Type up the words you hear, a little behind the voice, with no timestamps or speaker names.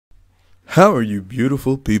How are you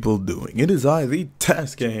beautiful people doing? It is I, the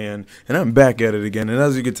TaskAtHand, and I'm back at it again. And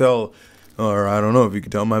as you can tell, or I don't know if you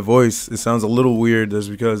can tell, my voice, it sounds a little weird. That's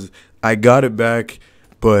because I got it back,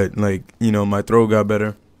 but my throat got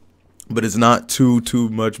better. But it's not too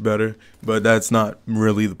much better, but that's not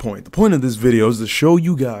really the point. The point of this video is to show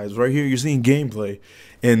you guys, right here, you're seeing gameplay.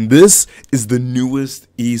 And this is the newest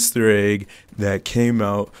Easter egg that came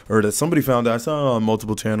out, or that somebody found out. I saw on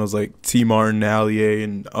multiple channels like T. Martin, Allier,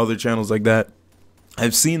 and other channels like that.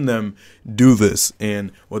 I've seen them do this,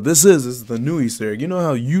 and what this is the new Easter egg. You know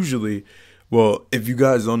how usually, well, if you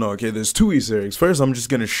guys don't know, okay, there's two Easter eggs. First, I'm just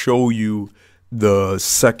going to show you the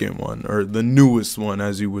second one, or the newest one,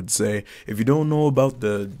 as you would say. If you don't know about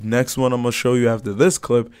the next one I'm going to show you after this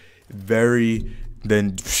clip,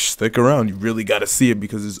 then stick around. You really got to see it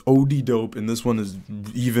because it's OD dope, and this one is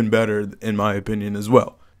even better in my opinion as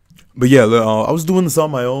well. But yeah, I was doing this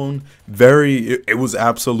on my own. It was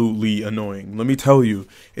absolutely annoying. Let me tell you,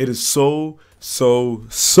 it is so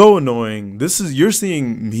annoying. You're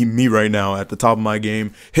seeing me right now at the top of my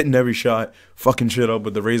game, hitting every shot, fucking shit up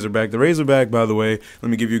with the Razorback. The Razorback, by the way,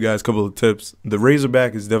 let me give you guys a couple of tips. The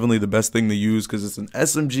Razorback is definitely the best thing to use because it's an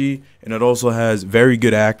SMG and it also has very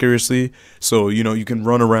good accuracy. So, you can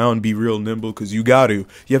run around, be real nimble because you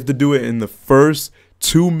have to do it in the first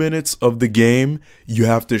 2 minutes of the game. You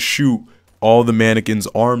have to shoot all the mannequins'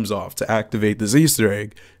 arms off to activate this Easter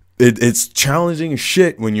egg. It's challenging as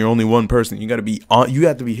shit when you're only one person. You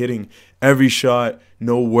have to be hitting every shot,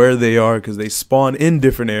 know where they are because they spawn in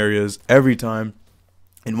different areas every time.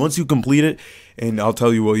 And once you complete it, and I'll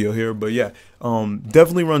tell you what you'll hear, but yeah,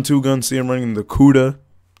 definitely run two guns. See, I'm running the Cuda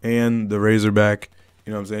and the Razorback.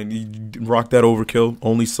 You know what I'm saying? You rock that overkill,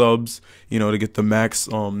 only subs, to get the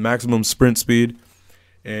maximum sprint speed.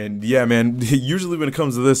 And yeah, man, usually when it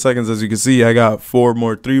comes to this seconds, as you can see, I got 3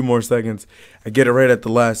 more seconds. I get it right at the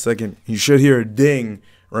last second. You should hear a ding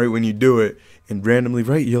right when you do it. And randomly,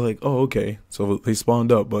 right, you're like, oh, okay. So they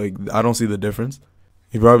spawned up. But I don't see the difference.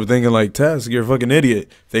 You're probably thinking like, Task, you're a fucking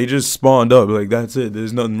idiot. They just spawned up. Like, that's it.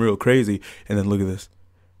 There's nothing real crazy. And then look at this.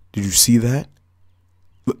 Did you see that?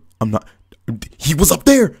 Look, he was up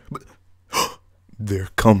there. But they're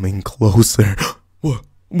coming closer. What?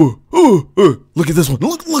 Look at this one.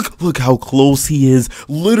 Look how close he is.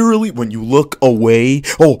 Literally, when you look away,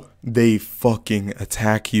 they fucking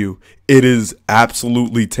attack you. It is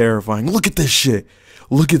absolutely terrifying. Look at this shit.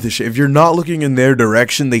 If you're not looking in their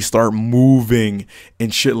direction, they start moving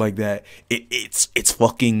and shit like that. It's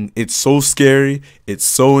so scary. It's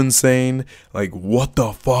so insane. Like, what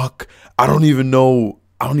the fuck? I don't even know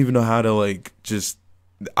how to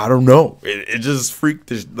I don't know. It just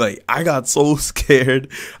freaked. I got so scared.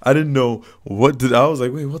 I didn't know I was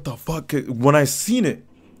like, wait, what the fuck? When I seen it,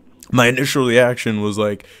 my initial reaction was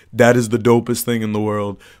like, that is the dopest thing in the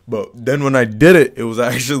world. But then when I did it, it was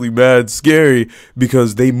actually bad scary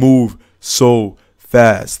because they move so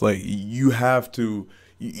fast. Like, you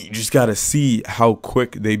just gotta see how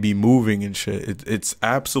quick they be moving and shit. It's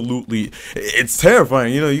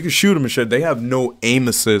terrifying. You can shoot them and shit. They have no aim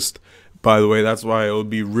assist, by the way. That's why it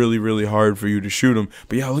would be really hard for you to shoot them.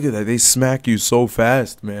 But yeah, look at that. They smack you so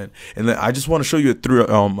fast, man. And then I just want to show you through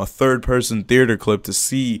a third-person theater clip to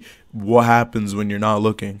see what happens when you're not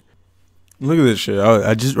looking. Look at this shit.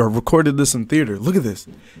 I recorded this in theater. Look at this.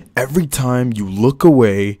 Every time you look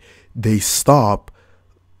away, they stop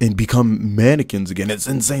and become mannequins again. It's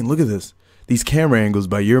insane. Look at this. These camera angles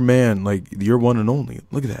by your man, like your one and only.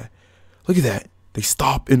 Look at that. Look at that. They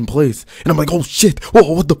stop in place. And I'm like, oh shit.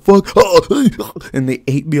 Oh, what the fuck? Oh. And they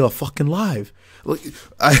ate me fucking live. Like,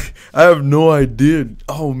 I have no idea.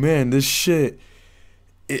 Oh man, this shit.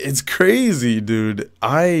 It's crazy, dude.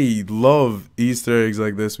 I love Easter eggs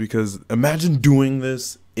like this because imagine doing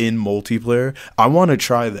this in multiplayer. I want to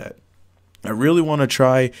try that. I really want to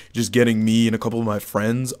try just getting me and a couple of my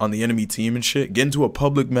friends on the enemy team and shit. Get into a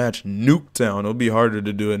public match, Nuketown. It'll be harder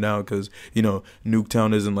to do it now because,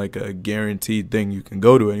 Nuketown isn't like a guaranteed thing you can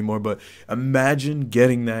go to anymore. But imagine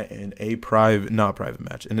getting that in a not private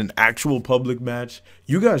match, in an actual public match.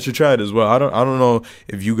 You guys should try it as well. I don't know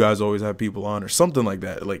if you guys always have people on or something like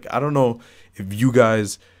that. Like, I don't know if you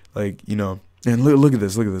guys, and look at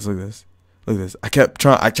this. I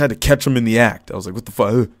tried to catch them in the act. I was like, what the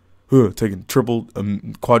fuck? Taking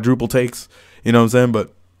quadruple takes, you know what I'm saying?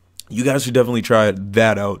 But you guys should definitely try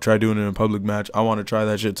that out. Try doing it in a public match. I want to try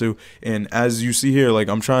that shit too. And as you see here,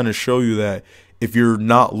 I'm trying to show you that if you're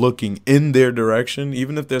not looking in their direction,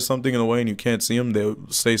 even if there's something in the way and you can't see them, they'll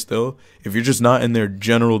stay still. If you're just not in their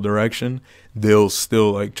general direction, they'll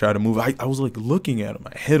still try to move. I was looking at them.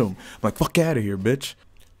 I hit them. I'm like, fuck out of here, bitch.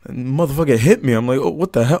 And motherfucker hit me. I'm like, oh,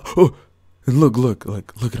 what the hell? Oh. And look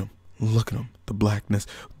at him. Look at him. The blackness.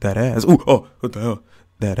 That ass. Ooh, oh, what the hell?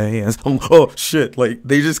 That ass. Oh, shit. Like,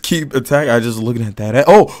 they just keep attacking. I just looking at that ass.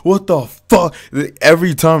 Oh, what the fuck?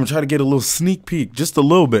 Every time I try to get a little sneak peek. Just a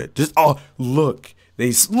little bit. Just, oh, look.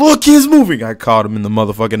 Look, he's moving. I caught him in the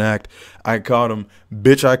motherfucking act. I caught him.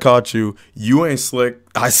 Bitch, I caught you. You ain't slick.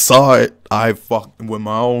 I saw it. I fucked with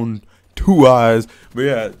my own 2 eyes. But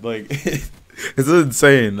yeah, like, it's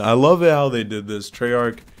insane. I love it how they did this.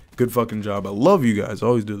 Treyarch, good fucking job. I love you guys.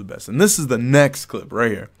 Always do the best. And this is the next clip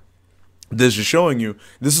right here. This is showing you.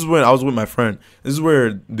 This is when I was with my friend. This is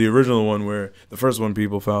where the original one, where the first one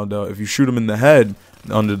people found out if you shoot him in the head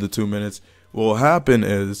under the 2 minutes, what will happen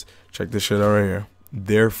is, check this shit out right here.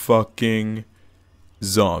 They're fucking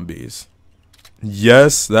zombies.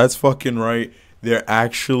 Yes, that's fucking right. They're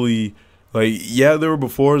actually, like, yeah, they were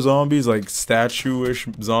before zombies, like statue-ish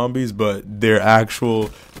zombies, but they're actual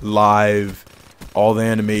live, all the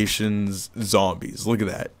animations zombies. Look at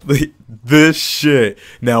that. Like, this shit.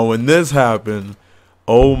 Now, when this happened,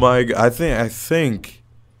 oh my god, I think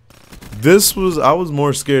this was, I was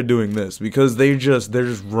more scared doing this because they're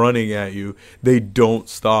just running at you. They don't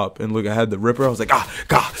stop. And look, I had the Ripper. I was like,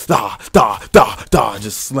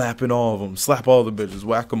 just slapping all of them. Slap all the bitches.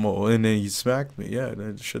 Whack-a-mole. And then he smacked me. Yeah,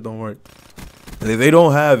 that shit don't work. They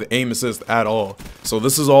don't have aim assist at all. So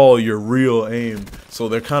this is all your real aim. So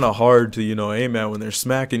they're kind of hard to, you know, aim at when they're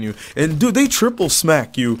smacking you. And dude, they triple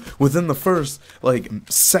smack you within the first, like,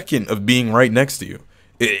 second of being right next to you.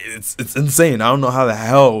 It's insane. I don't know how the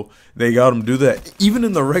hell they got them to do that. Even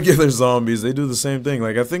in the regular zombies, they do the same thing.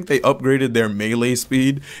 Like, I think they upgraded their melee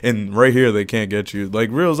speed, and right here they can't get you.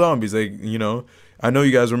 Like, real zombies, they, you know, I know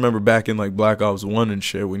you guys remember back in, like, Black Ops 1 and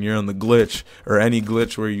shit, when you're on the glitch, or any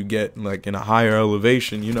glitch where you get, like, in a higher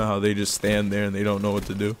elevation, you know how they just stand there and they don't know what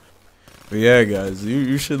to do. But yeah, guys,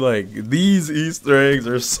 you should, like, these Easter eggs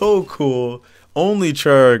are so cool. Only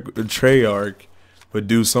Treyarch would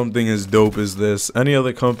do something as dope as this. Any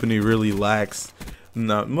other company really lacks.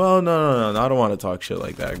 No, well, no. I don't want to talk shit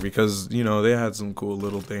like that because, you know, they had some cool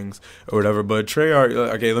little things or whatever. But Treyarch,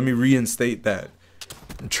 okay, let me reinstate that.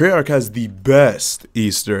 Treyarch has the best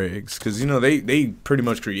Easter eggs because, you know, they pretty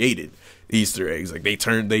much created Easter eggs. Like, they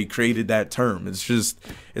created that term. It's just,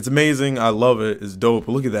 it's amazing. I love it. It's dope.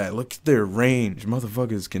 But look at that. Look at their range.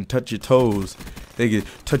 Motherfuckers can touch your toes. They can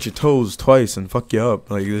touch your toes twice and fuck you up.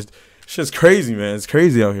 Like, it's just crazy, man. It's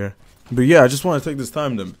crazy out here. But yeah, I just want to take this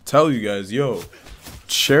time to tell you guys, yo,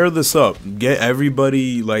 share this up. Get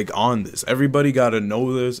everybody, like, on this. Everybody got to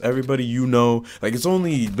know this. Everybody, you know. Like, it's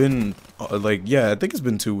only been, like, yeah, I think it's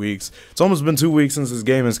been 2 weeks. It's almost been 2 weeks since this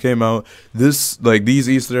game has came out. This, like, these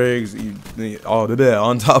Easter eggs,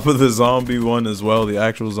 on top of the zombie one as well, the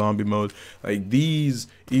actual zombie mode. Like, these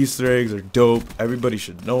Easter eggs are dope. Everybody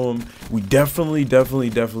should know them. We definitely,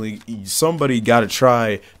 somebody got to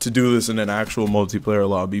try to do this in an actual multiplayer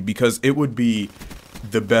lobby because it would be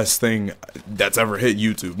the best thing that's ever hit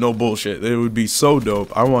YouTube. No bullshit. It would be so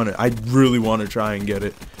dope. I really want to try and get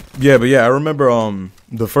it. Yeah, but yeah, I remember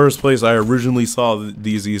the first place I originally saw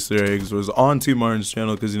these Easter eggs was on T Martin's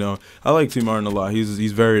channel because, you know, I like T Martin a lot.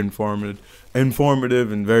 He's very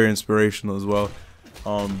informative and very inspirational as well.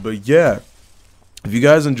 But yeah, if you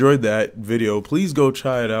guys enjoyed that video, please go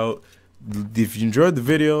try it out. If you enjoyed the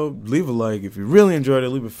video, leave a like. If you really enjoyed it,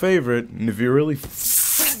 leave a favorite. And if you really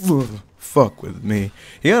fuck with me,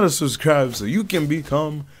 you gotta subscribe so you can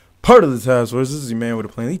become part of the task force. This is your man with a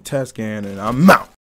plan, TheTaskAtHand, and I'm out.